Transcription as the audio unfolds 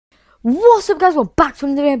What's up, guys? We're back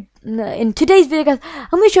from the in today's video, guys. I'm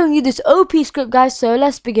gonna be showing you this OP script, guys. So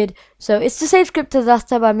let's begin. So it's the same script as last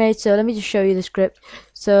time I made. So let me just show you the script.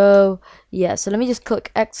 So yeah, so let me just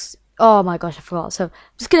click X. Oh my gosh, I forgot. So I'm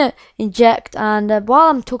just gonna inject, and while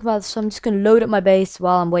I'm talking about this, I'm just gonna load up my base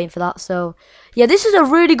while I'm waiting for that. So yeah, this is a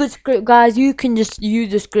really good script, guys. You can just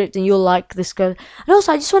use the script and you'll like this script. And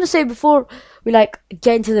also, I just want to say before we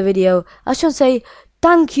get into the video, I just want to say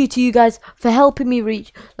thank you to you guys for helping me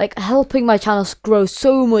reach, helping my channel grow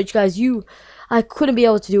so much, guys. I couldn't be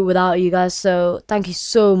able to do it without you guys, so thank you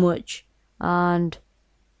so much. And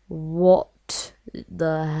what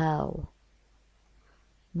the hell?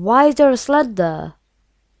 Why is there a sled there?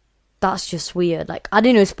 That's just weird. I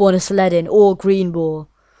didn't even spawn a sled in or green ball.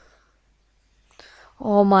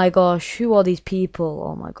 Oh my gosh, who are these people?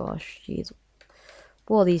 Oh my gosh, jeez.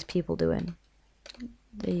 What are these people doing?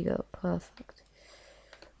 There you go, perfect.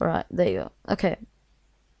 Right, there you go. Okay.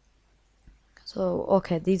 So,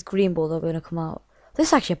 okay, these green balls are going to come out. This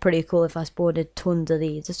is actually pretty cool if I spawned tons of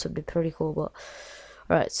these. This would be pretty cool, but...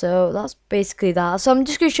 Right, so that's basically that. So I'm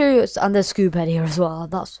just going to show you... And there's scoop head here as well.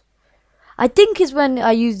 I think it's when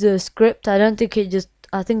I use the script. I don't think it just...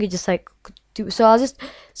 I think it just, So I'll just...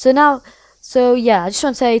 So yeah, I just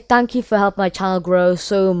want to say thank you for helping my channel grow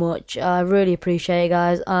so much. I really appreciate it,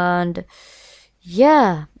 guys. And...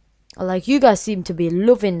 yeah. You guys seem to be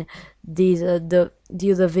loving these the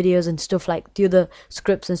other videos and stuff, the other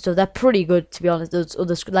scripts and stuff. They're pretty good, to be honest. Those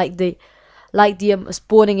other the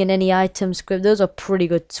spawning in any item script. Those are pretty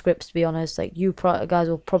good scripts, to be honest. You guys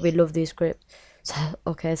will probably love these scripts. So,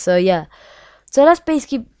 okay, so yeah, so that's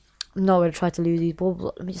basically. I'm not gonna try to lose these balls.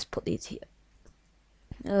 Let me just put these here,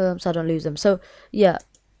 so I don't lose them. So yeah.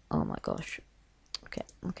 Oh my gosh.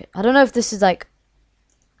 Okay. I don't know if this is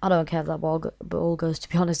I don't care if that ball goes, to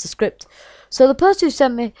be honest, the script. So the person who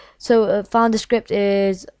sent me, found the script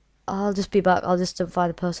is, I'll just be back, I'll just find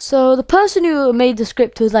the person. So the person who made the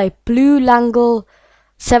script was Blue Langle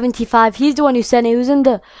 75. He's the one who sent it. He was in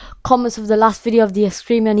the comments of the last video of the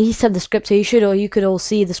stream, and he sent the script, so you could all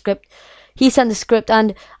see the script. He sent the script,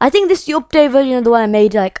 and I think this is the update version of the one I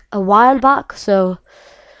made a while back, so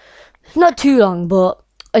not too long, but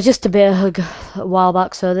just a bit a while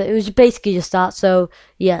back, so it was basically just that. So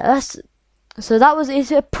yeah,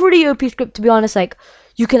 it's a pretty OP script, to be honest.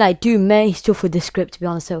 You can do many stuff with this script, to be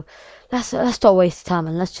honest. So let's not waste time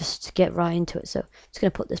and let's just get right into it. So I'm just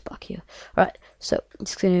gonna put this back here. Right, so I'm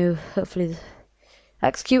just gonna hopefully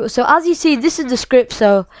execute. So as you see, this is the script.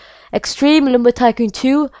 So Extreme Lumber Tycoon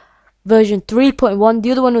 2 version 3.1.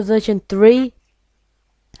 The other one was version 3.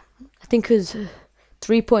 I think it was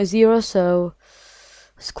 3.0. So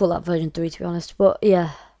let's call that version 3, to be honest. But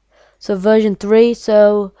yeah, so version 3.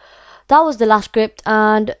 So that was the last script,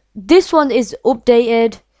 and this one is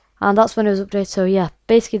updated, and that's when it was updated. So yeah,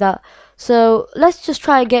 basically that. So let's just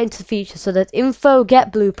try and get into the feature. So that info,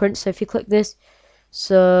 get blueprints. So if you click this,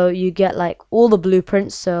 so you get all the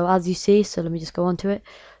blueprints. So as you see, so let me just go on to it.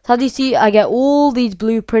 So as you see, I get all these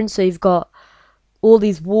blueprints. So you've got all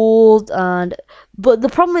these walls, but the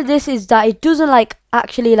problem with this is that it doesn't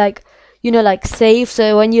actually save.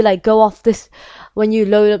 So when you go off this, when you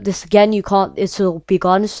load up this again, you can't, it'll be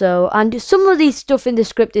gone. So, and some of these stuff in the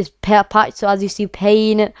script is patched. So as you see,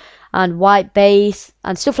 pain and white base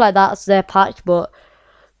and stuff like that, so they're patched, but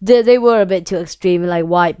they were a bit too extreme.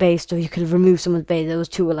 White base, so you could remove someone's base. Those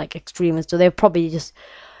two were extreme, so they probably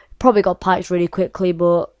got patched really quickly.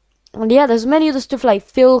 But and yeah, there's many other stuff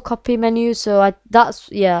fill copy menus. So that's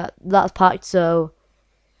patched. So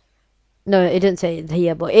no, it didn't say it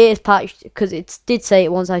here, but it is patched because it did say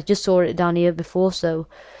it once. I just saw it down here before, so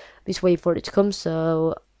I'm just waiting for it to come.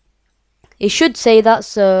 So it should say that.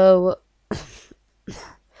 So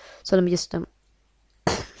so let me just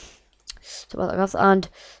and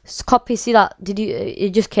copy. See that?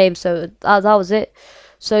 It just came. So that was it.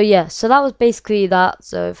 So yeah, so that was basically that.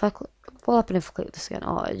 So if I what happened if I click this again?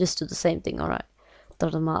 Oh, it just did the same thing. All right,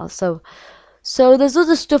 doesn't matter. So there's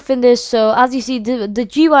other stuff in this. So as you see, the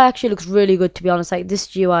GUI actually looks really good, to be honest. This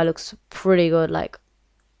GUI looks pretty good.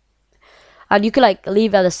 And you can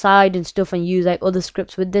leave it at the side and stuff and use other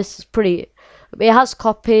scripts with this. It's pretty. It has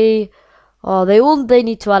copy. Oh, they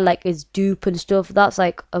need to add is dupe and stuff. That's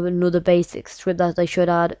another basic script that they should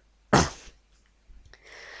add.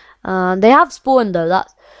 And they have spawn though.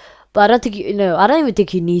 But I don't think I don't even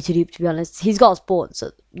think you need to dupe, to be honest. He's got spawn,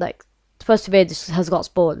 so supposed to be this has got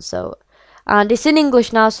spawn. So. And it's in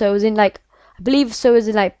English now, so it was in I believe so it was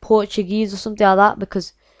in Portuguese or something like that, because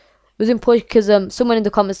it was in Portuguese, because someone in the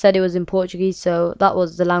comments said it was in Portuguese, so that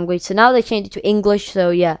was the language. So now they changed it to English, so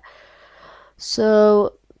yeah.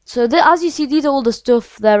 So as you see, these are all the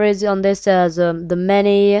stuff there is on this. There's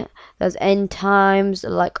There's end times,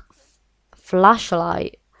 like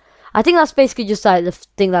flashlight. I think that's basically just like the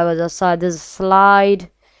thing that was outside. There's a slide.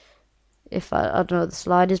 If I don't know what the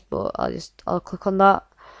slide is, but I'll click on that.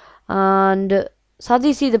 And so as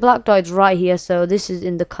you see, the black dot is right here. So this is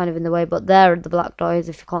in the kind of in the way, but there the black dot is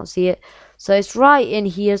if you can't see it. So it's right in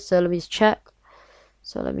here. So let me just check.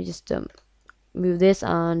 So let me just move this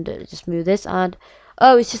and just move this, and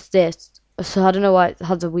oh, it's just this. So I don't know why it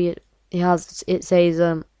has a weird. It says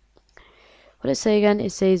what did it say again?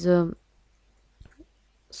 It says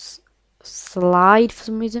slide for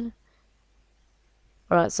some reason.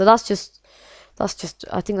 Alright, so that's just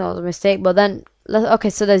I think that was a mistake. But then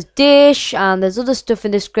okay, so there's dish and there's other stuff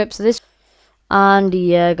in this script. So this, and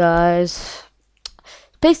yeah, guys,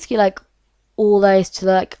 basically like all there is to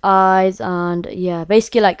like eyes, and yeah,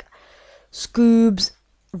 basically like Scoobs,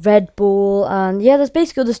 Red Bull, and yeah, there's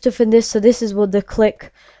basically other stuff in this. So this is what the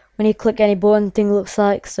click when you click any button thing looks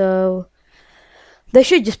like. So they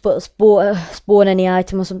should just put spawn any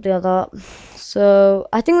item or something like that. So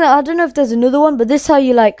I think that I don't know if there's another one, but this is how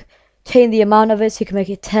you like change the amount of it. So you can make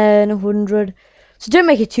it 10, 100. So don't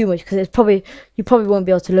make it too much because you probably won't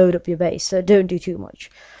be able to load up your base. So don't do too much.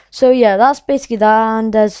 So yeah, that's basically that.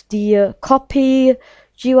 And there's the copy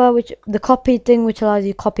GUI, which the copy thing, which allows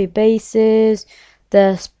you to copy bases.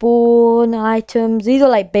 The spawn items. These are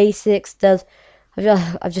like basics. There's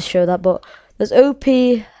I've just showed that, but there's OP,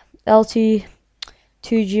 LT,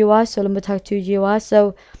 2 GUI, so lumber tag 2 GUI.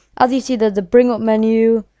 So as you see, there's the bring up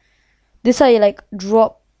menu. This is how you like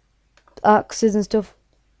drop axes and stuff.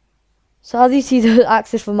 So as you see, the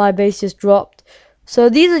axis for my base just dropped. So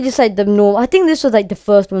these are just like the normal. I think this was like the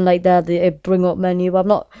first one, like there, the bring up menu, but I'm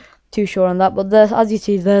not too sure on that. But there's, as you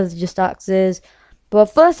see, there's just axes. But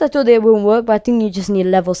at first I thought they wouldn't work, but I think you just need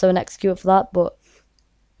level 7 execute for that. But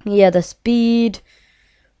yeah, the speed.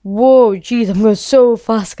 Whoa, jeez, I'm going so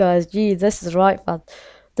fast, guys. Jeez, this is right fast.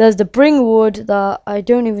 There's the bring wood that I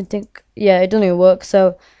don't even think, yeah, it doesn't even work.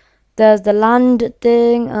 So there's the land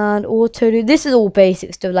thing and auto do. This is all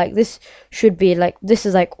basic stuff. Like this should be like, this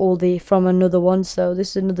is like all the from another one. So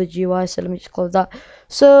this is another GUI. So let me just close that.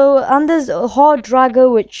 So, and there's a hard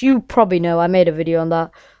dragger, which you probably know. I made a video on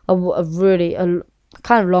that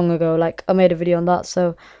kind of long ago. Like I made a video on that.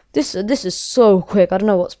 So this is so quick. I don't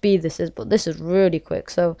know what speed this is, but this is really quick.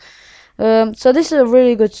 So so this is a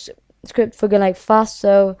really good script for going like fast.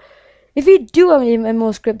 So if you do have any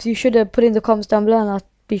more scripts, you should put in the comments down below, and I'll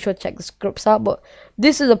be sure to check the scripts out. But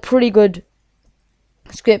this is a pretty good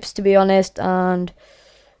scripts, to be honest. And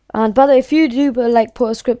by the way, if you do like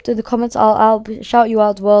put a script in the comments, I'll shout you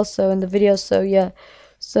out as well. So in the video. So yeah.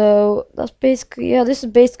 So that's basically, yeah, this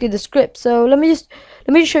is basically the script. So let me just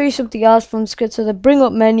show you something else from the script. So the bring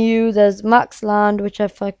up menu, there's max land, which I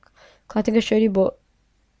think I showed you, but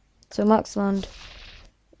so max land.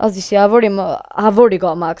 As you see, I've already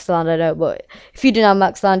got max land, I know, but if you didn't have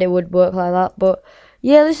max land, it would work like that. But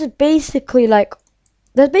yeah, this is basically like,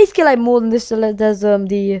 there's basically like more than this. There's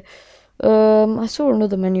I saw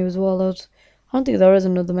another menu as well. I don't think there is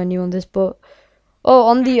another menu on this, but oh,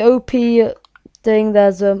 on the OP thing,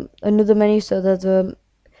 there's another menu. So there's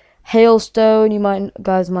hailstone. You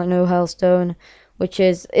guys might know hailstone, which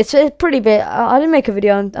is it's pretty big. I didn't make a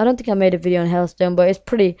video on, I don't think I made a video on hailstone, but it's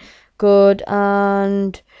pretty good.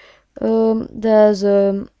 And there's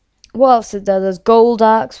what else is there? There's gold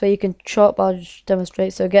axe, where you can chop. I'll just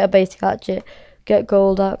demonstrate. So get a basic hatchet, get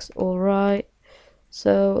gold axe. All right,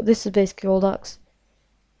 so this is basically gold axe.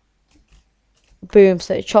 Boom,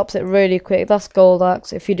 so it chops it really quick. That's gold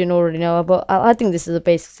axe, if you didn't already know. But I think this is a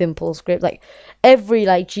basic simple script. Like every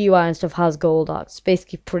like GUI and stuff has gold axe. It's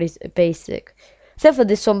basically pretty basic, except for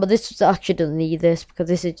this one. But this actually doesn't need this because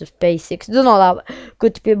this is just basic. It's not that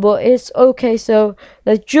good to be, but it's okay. So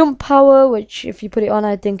there's jump power, which if you put it on,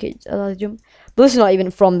 I think it allows jump. But this is not even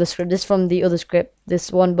from the script. This is from the other script,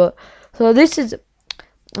 this one. But so this is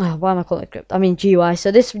why am I calling it script? I mean GUI. So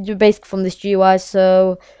this is basically from this GUI.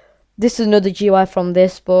 So this is another GUI from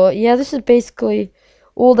this. But yeah, this is basically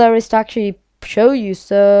all there is to actually show you.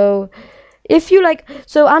 So if you like,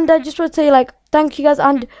 so, and I just want to say like thank you guys.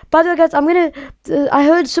 And by the way, guys, I'm gonna I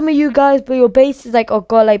heard some of you guys, but your base is like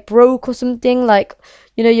got like broke or something, like,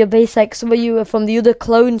 you know, your base, like some of you are from the other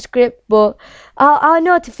clone script. But I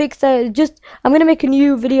know how to fix that. Just I'm gonna make a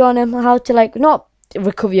new video on how to like not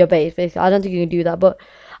recover your base, basically. I don't think you can do that, but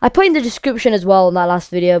I put in the description as well in that last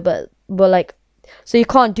video. But like, so you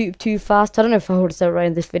can't dupe too fast. I don't know if I would have said it right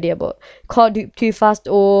in this video, but you can't dupe too fast,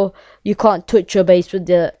 or you can't touch your base with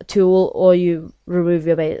the tool, or you remove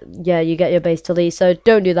your base. Yeah, you get your base to leave. So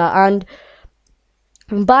don't do that. And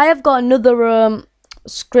but I've got another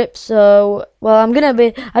script. So well, I'm gonna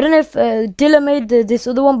be, I don't know if Dylan made this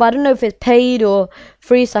other one, but I don't know if it's paid or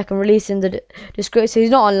free, so I can release in the description. So he's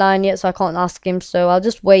not online yet, so I can't ask him, so I'll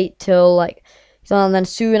just wait till like he's on, and then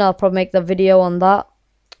soon I'll probably make the video on that,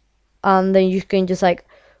 and then you can just like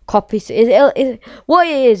copy what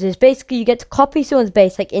it is basically you get to copy someone's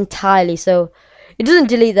base like entirely. So it doesn't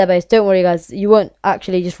delete their base, don't worry guys, you won't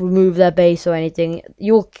actually just remove their base or anything.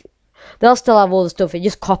 They'll still have all the stuff, it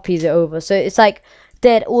just copies it over. So it's like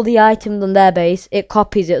dead all the items on their base, it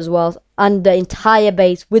copies it as well, and the entire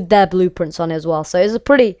base with their blueprints on it as well. So it's a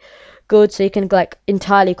pretty good, so you can like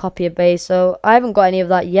entirely copy a base. So I haven't got any of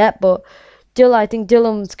that yet, but I think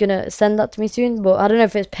Dylan's gonna send that to me soon, but I don't know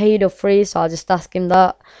if it's paid or free, so I'll just ask him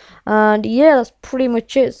that. And yeah, that's pretty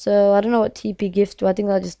much it. So I don't know what TP gifts do. I think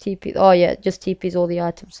I'll just TP. Oh yeah, just TP's all the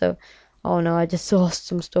items. So oh no, I just saw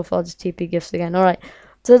some stuff. I'll just TP gifts again. Alright,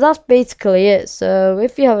 so that's basically it. So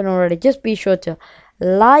if you haven't already, just be sure to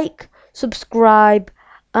like, subscribe,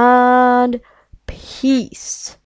 and peace.